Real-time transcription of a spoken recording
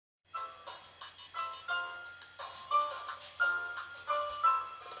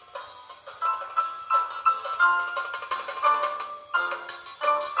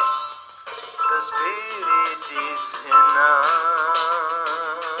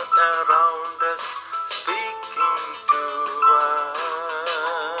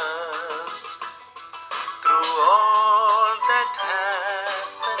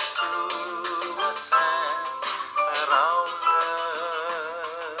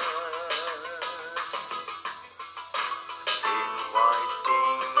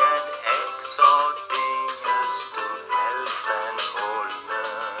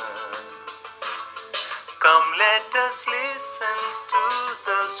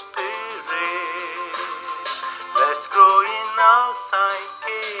our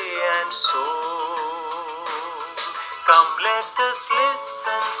psyche and soul. Come, let us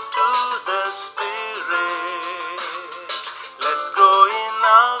listen to the Spirit. Let's grow in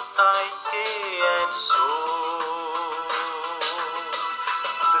our psyche and soul.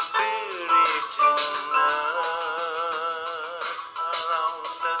 The Spirit in us, around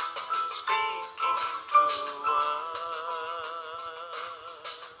us, speaking to us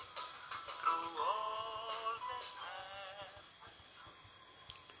through all that happens.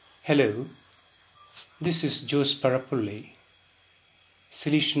 Hello, this is Jose Parapulli,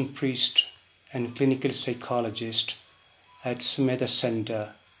 Salesian priest and clinical psychologist at Sumedha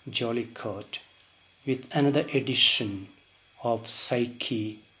Center, Jollycote, with another edition of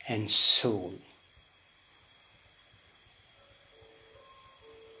Psyche and Soul.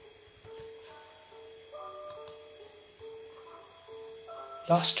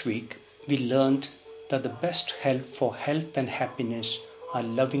 Last week, we learned that the best help for health and happiness are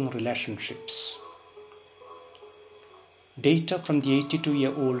loving relationships. Data from the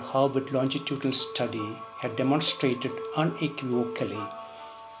 82-year-old Harvard longitudinal study had demonstrated unequivocally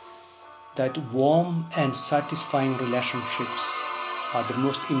that warm and satisfying relationships are the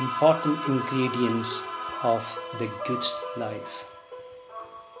most important ingredients of the good life.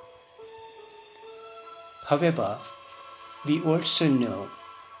 However, we also know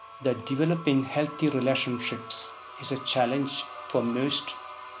that developing healthy relationships is a challenge for most,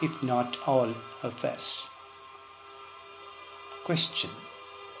 if not all, of us. Question: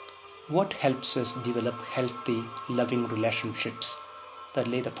 what helps us develop healthy, loving relationships that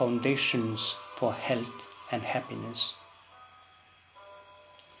lay the foundations for health and happiness?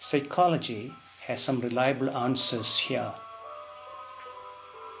 Psychology has some reliable answers here.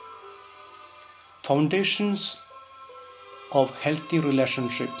 Foundations of healthy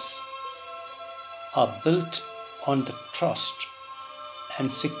relationships are built on the trust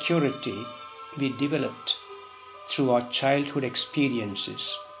and security we developed through our childhood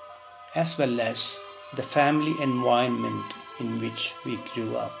experiences, as well as the family environment in which we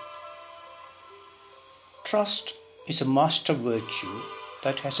grew up. Trust is a master virtue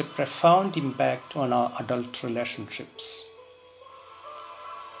that has a profound impact on our adult relationships.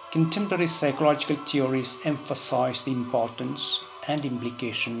 Contemporary psychological theories emphasize the importance and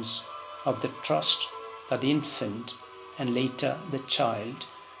implications of the trust that the infant and later the child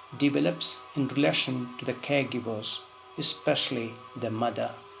develops in relation to the caregivers, especially the mother.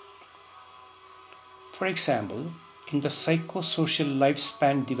 For example, in the psychosocial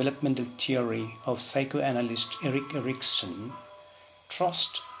lifespan developmental theory of psychoanalyst Erik Erikson,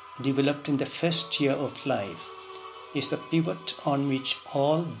 trust developed in the first year of life is the pivot on which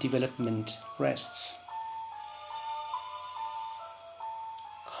all development rests.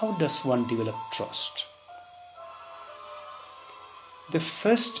 How does one develop trust? The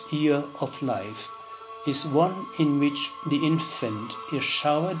first year of life is one in which the infant is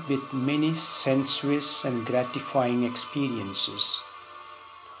showered with many sensuous and gratifying experiences.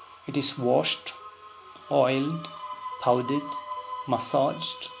 It is washed, oiled, powdered,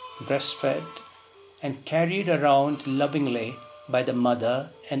 massaged, breastfed, and carried around lovingly by the mother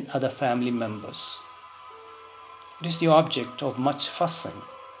and other family members. It is the object of much fussing.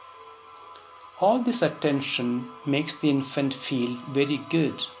 All this attention makes the infant feel very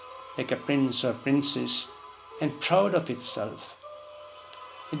good, like a prince or princess, and proud of itself.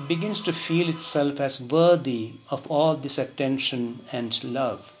 It begins to feel itself as worthy of all this attention and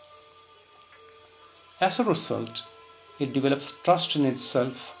love. As a result, it develops trust in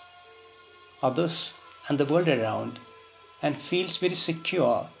itself, others, and the world around, and feels very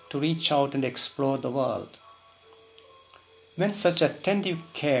secure to reach out and explore the world. When such attentive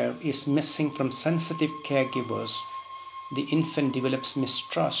care is missing from sensitive caregivers, the infant develops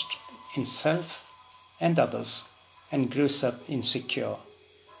mistrust in self and others and grows up insecure.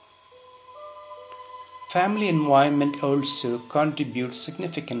 Family environment also contributes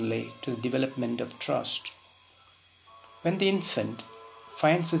significantly to the development of trust. When the infant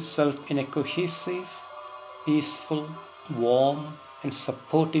finds itself in a cohesive, peaceful, warm, and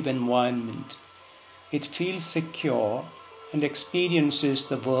supportive environment, it feels secure and experiences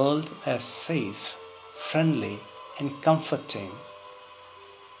the world as safe, friendly, and comforting.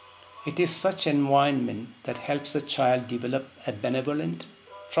 It is such an environment that helps the child develop a benevolent,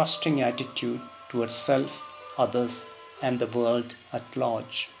 trusting attitude towards self, others, and the world at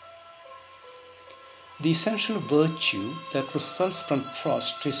large. The essential virtue that results from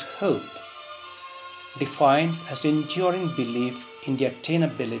trust is hope, defined as enduring belief in the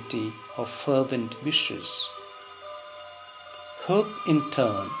attainability of fervent wishes. Hope, in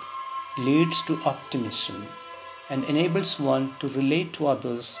turn, leads to optimism and enables one to relate to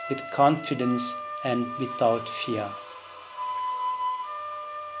others with confidence and without fear.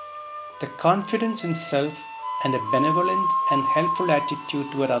 The confidence in self and a benevolent and helpful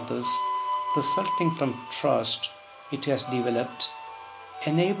attitude toward others resulting from trust it has developed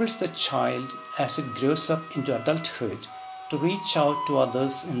enables the child as it grows up into adulthood to reach out to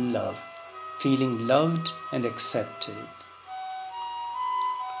others in love, feeling loved and accepted.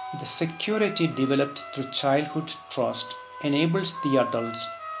 The security developed through childhood trust enables the adults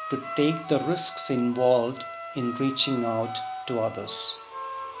to take the risks involved in reaching out to others.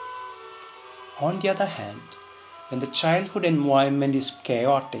 On the other hand, when the childhood environment is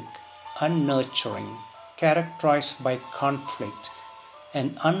chaotic, unnurturing, characterized by conflict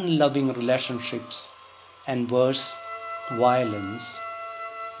and unloving relationships, and worse, violence,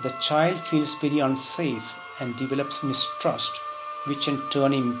 the child feels very unsafe and develops mistrust, which in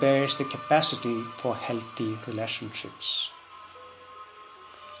turn impairs the capacity for healthy relationships.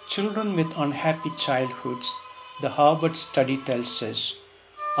 Children with unhappy childhoods, the Harvard study tells us,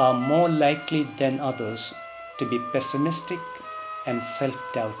 are more likely than others to be pessimistic and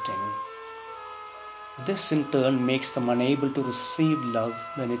self-doubting. This in turn makes them unable to receive love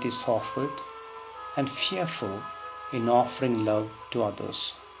when it is offered and fearful in offering love to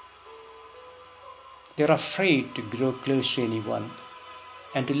others. They are afraid to grow close to anyone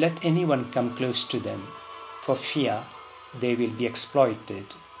and to let anyone come close to them for fear they will be exploited,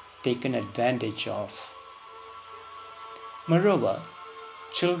 taken advantage of. Moreover,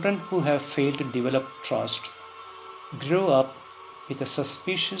 children who have failed to develop trust grow up with a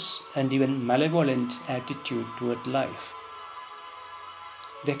suspicious and even malevolent attitude toward life.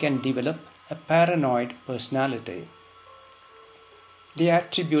 They can develop a paranoid personality. They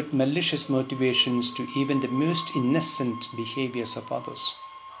attribute malicious motivations to even the most innocent behaviors of others.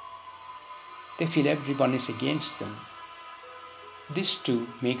 They feel everyone is against them. This too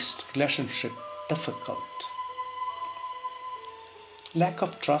makes relationship difficult. Lack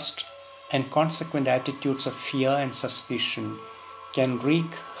of trust and consequent attitudes of fear and suspicion can wreak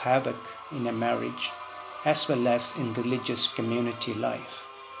havoc in a marriage as well as in religious community life.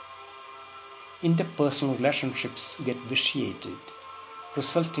 Interpersonal relationships get vitiated,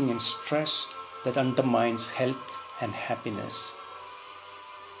 resulting in stress that undermines health and happiness.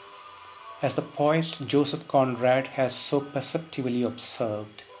 As the poet Joseph Conrad has so perceptively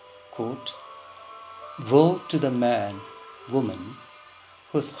observed, quote, "Woe to the man, woman,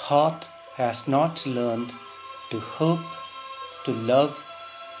 whose heart has not learned to hope, to love,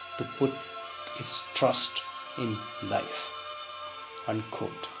 to put its trust in life."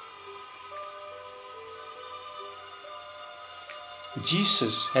 Unquote.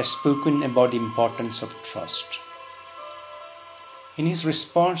 Jesus has spoken about the importance of trust. In his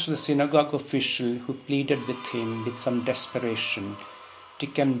response to the synagogue official who pleaded with him with some desperation to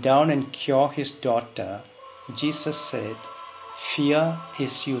come down and cure his daughter, Jesus said, "Fear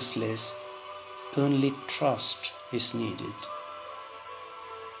is useless, only trust is needed."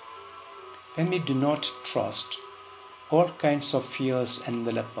 When we do not trust, all kinds of fears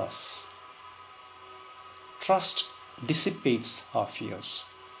envelop us. Trust dissipates our fears,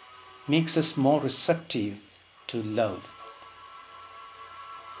 makes us more receptive to love.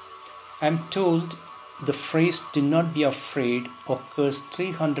 I am told the phrase "do not be afraid" occurs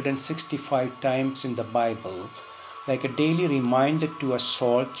 365 times in the Bible, like a daily reminder to us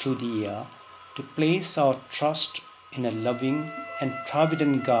all through the year to place our trust in a loving and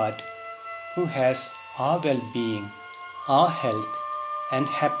provident God who has our well-being, our health and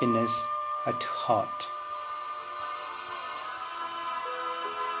happiness at heart.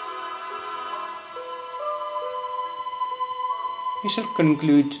 We shall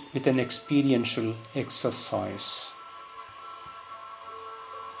conclude with an experiential exercise.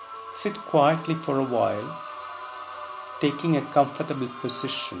 Sit quietly for a while, taking a comfortable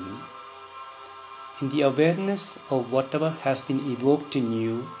position in the awareness of whatever has been evoked in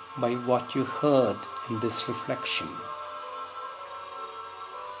you by what you heard in this reflection.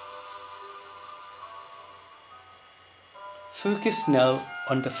 Focus now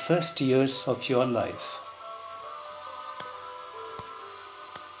on the first years of your life.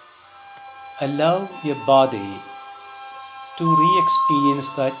 Allow your body to re-experience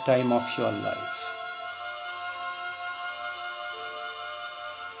that time of your life.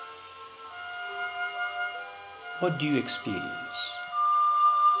 What do you experience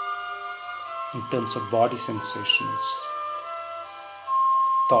in terms of body sensations,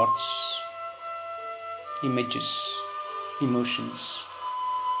 thoughts, images, emotions,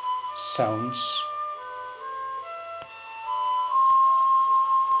 sounds?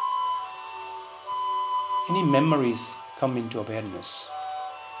 any memories come into awareness.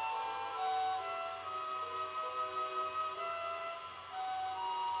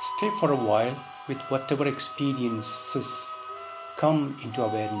 Stay for a while with whatever experiences come into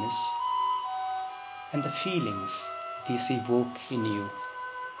awareness and the feelings these evoke in you.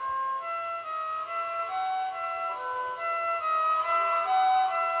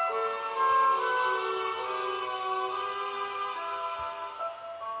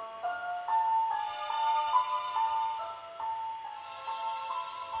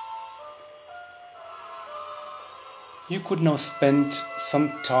 You could now spend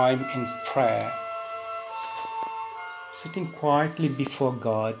some time in prayer, sitting quietly before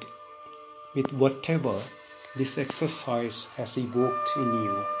God with whatever this exercise has evoked in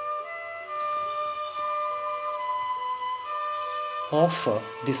you. Offer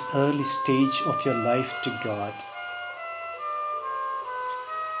this early stage of your life to God,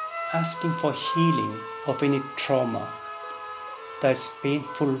 asking for healing of any trauma, those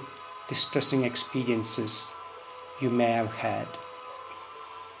painful, distressing experiences you may have had,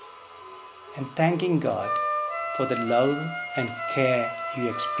 and thanking God for the love and care you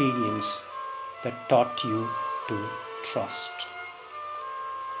experienced that taught you to trust.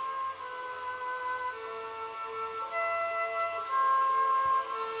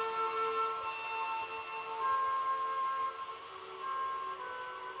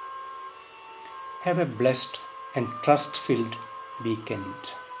 Have a blessed and trust-filled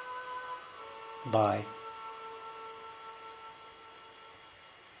weekend. Bye.